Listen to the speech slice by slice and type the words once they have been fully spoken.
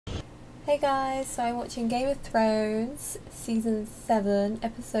Hey guys, so I'm watching Game of Thrones, Season 7,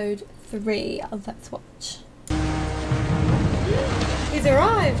 Episode 3. Let's watch. He's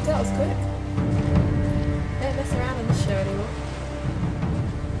arrived! That was quick. Don't mess around on this show anymore.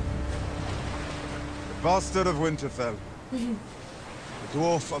 The bastard of Winterfell. The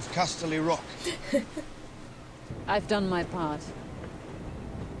dwarf of Casterly Rock. I've done my part.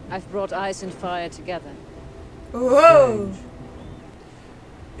 I've brought ice and fire together. Whoa! Strange.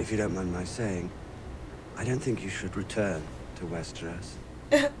 If you don't mind my saying, I don't think you should return to Westeros.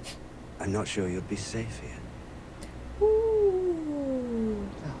 I'm not sure you'd be safe here. Ooh.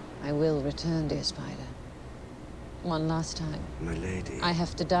 Oh, I will return, dear Spider. One last time. My lady. I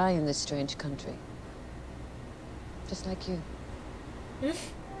have to die in this strange country. Just like you.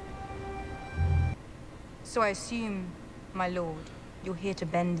 So I assume, my lord, you're here to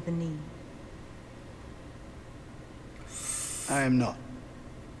bend the knee. I am not.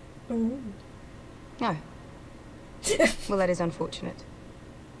 Ooh. No. Well, that is unfortunate.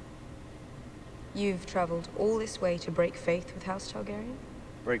 You've traveled all this way to break faith with House Targaryen?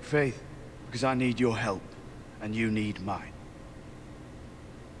 Break faith, because I need your help, and you need mine.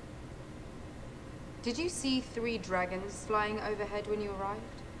 Did you see 3 dragons flying overhead when you arrived?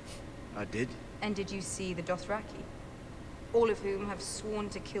 I did. And did you see the Dothraki? All of whom have sworn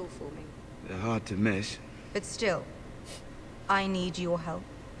to kill for me. They're hard to miss. But still, I need your help.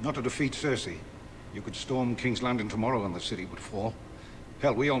 Not to defeat Cersei. You could storm King's Landing tomorrow and the city would fall.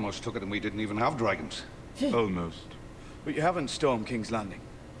 Hell, we almost took it and we didn't even have dragons. Almost. But you haven't stormed King's Landing.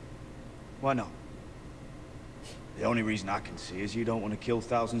 Why not? The only reason I can see is you don't want to kill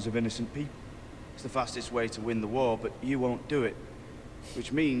thousands of innocent people. It's the fastest way to win the war, but you won't do it.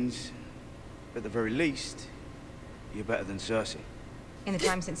 Which means, at the very least, you're better than Cersei. In the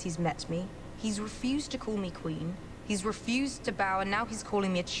time since he's met me, he's refused to call me queen. He's refused to bow, and now he's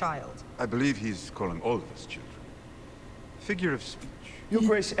calling me a child. I believe he's calling all of us children. Figure of speech. Your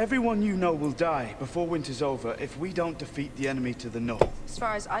Grace, everyone you know will die before winter's over if we don't defeat the enemy to the north. As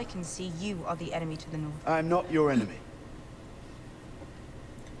far as I can see, you are the enemy to the north. I'm not your enemy.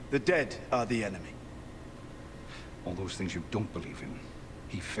 The dead are the enemy. All those things you don't believe in,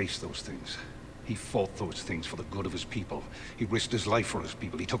 he faced those things. He fought those things for the good of his people. He risked his life for his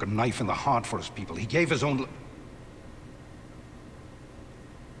people. He took a knife in the heart for his people. He gave his own...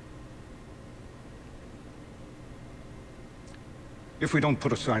 If we don't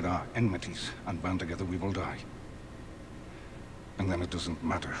put aside our enmities and band together, we will die. And then it doesn't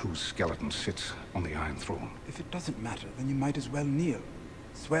matter whose skeleton sits on the Iron Throne. If it doesn't matter, then you might as well kneel.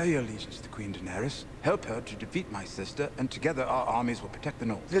 Swear your allegiance to Queen Daenerys, help her to defeat my sister, and together our armies will protect the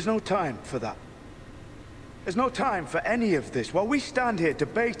North. There's no time for that. There's no time for any of this. While we stand here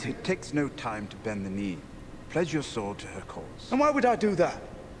debating... It takes no time to bend the knee. Pledge your sword to her cause. And why would I do that?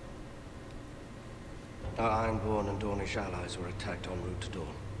 Our Ironborn and Dornish allies were attacked en route to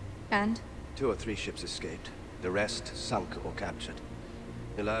Dorne. And? 2 or 3 ships escaped. The rest sunk or captured.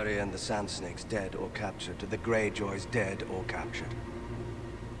 Ilaria and the Sand Snakes dead or captured. The Greyjoys dead or captured.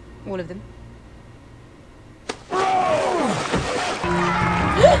 All of them?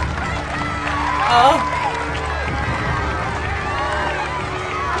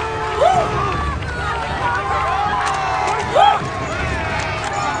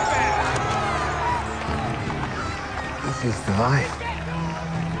 This is divine.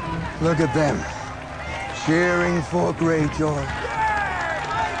 Look at them, cheering for Greyjoy.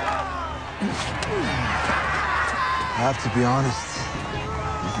 I have to be honest,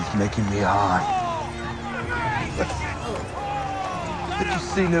 this is making me hard. Did you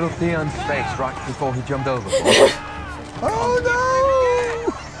see little Theon's face right before he jumped overboard? Oh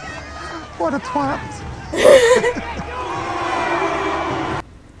no! What a twat!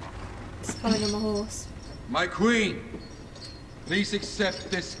 Just coming on the horse. My queen, please accept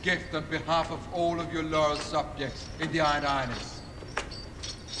this gift on behalf of all of your loyal subjects in the Iron Islands.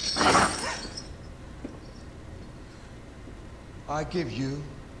 I give you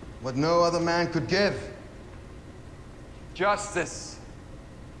what no other man could give. Justice.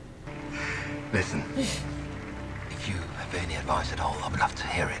 Listen, if you have any advice at all, I would love to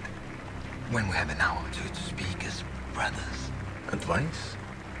hear it. When we have an hour or two to speak as brothers. Advice?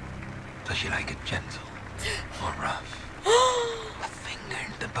 Does she like it gentle or rough? A finger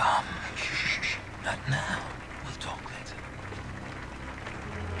in the bum. Shh, not now. We'll talk later.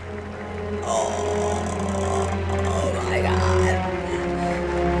 Oh my god.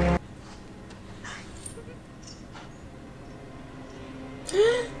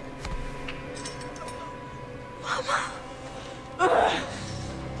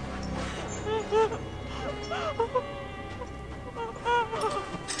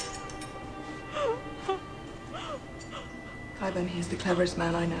 Qyburn, he is the cleverest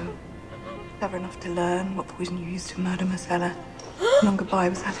man I know. Clever enough to learn what poison you used to murder Marcella. Long goodbye,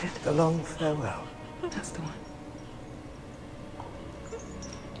 was that it? The long farewell. That's the one.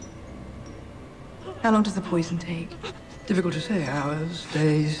 How long does the poison take? Difficult to say. Hours,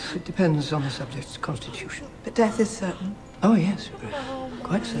 days. It depends on the subject's constitution. But death is certain. Oh, yes. Oh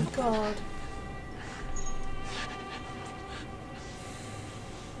Quite certain. God.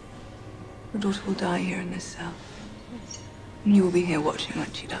 Your daughter will die here in this cell. And you will be here watching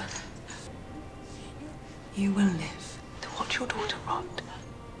when she does. You will live to watch your daughter rot.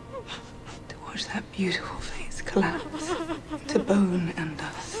 To watch that beautiful face collapse to bone and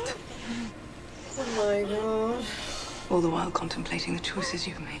dust. Oh my God. All the while contemplating the choices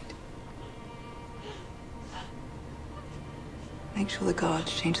you've made. Make sure the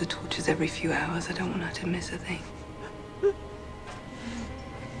guards change the torches every few hours. I don't want her to miss a thing.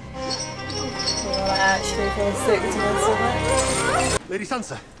 Well, I actually feel sick to myself. Lady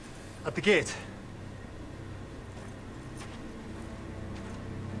Sansa, at the gate.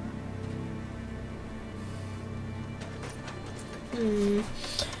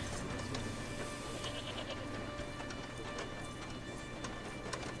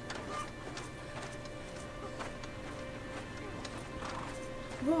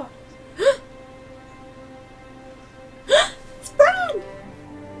 What? It's Bran!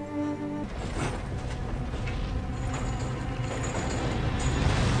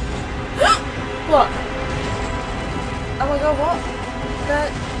 What? Oh my God, what?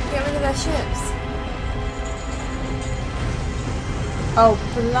 They're getting rid of their ships. Oh,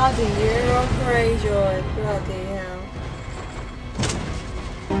 bloody, you're on Greyjoy. Bloody hell.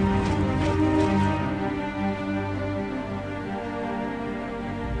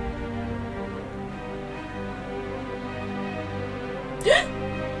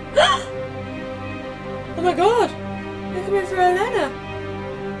 Oh my God! They're coming for Elena!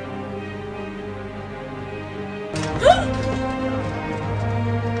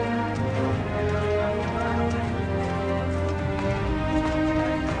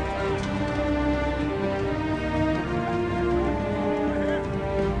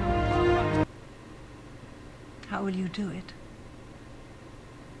 How will you do it?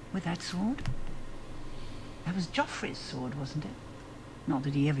 With that sword? That was Joffrey's sword, wasn't it? Not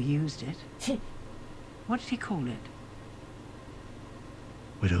that he ever used it. What did he call it?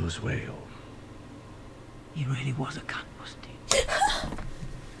 Widow's Wail. He really was a cunt, wasn't he?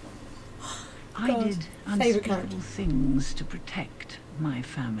 I God, did unspeakable things to protect my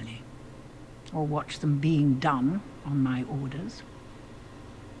family, or watch them being done on my orders.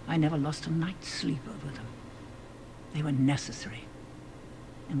 I never lost a night's sleep over them. They were necessary.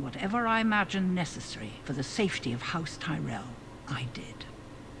 And whatever I imagined necessary for the safety of House Tyrell, I did.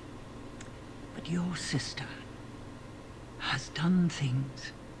 But your sister has done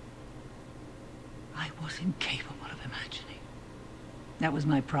things I was incapable of imagining. That was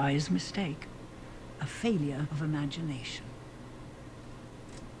my prize mistake. A failure of imagination.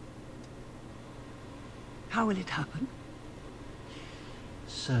 How will it happen?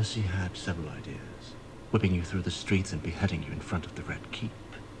 Cersei had several ideas. Whipping you through the streets and beheading you in front of the Red Keep.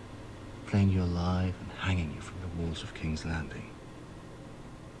 Flaying you alive and hanging you from the walls of King's Landing.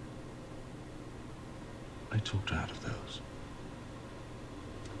 I talked her out of those.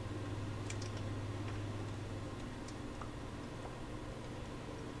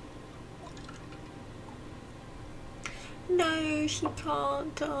 No, she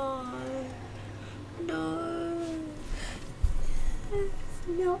can't die. No. It's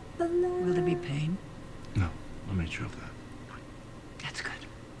not allowed. Will there be pain? No, I made sure of that. That's good.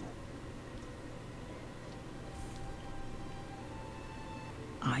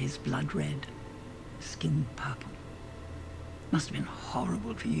 Eyes blood red, skin purple. Must have been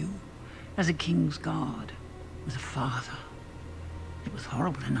horrible for you, as a king's guard, as a father. It was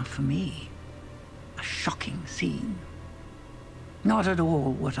horrible enough for me. A shocking scene. Not at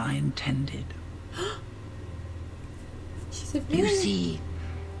all what I intended. She's a You villain. see,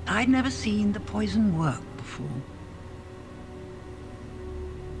 I'd never seen the poison work before.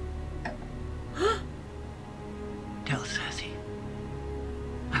 Tell Cersei.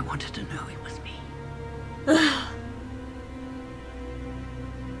 I wanted to know it was me.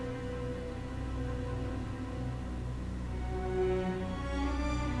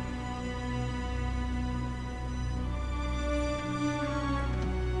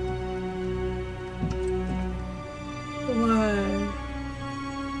 Whoa.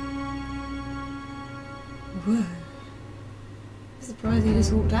 Whoa. I'm surprised he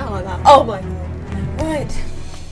just walked out like that. Oh my God.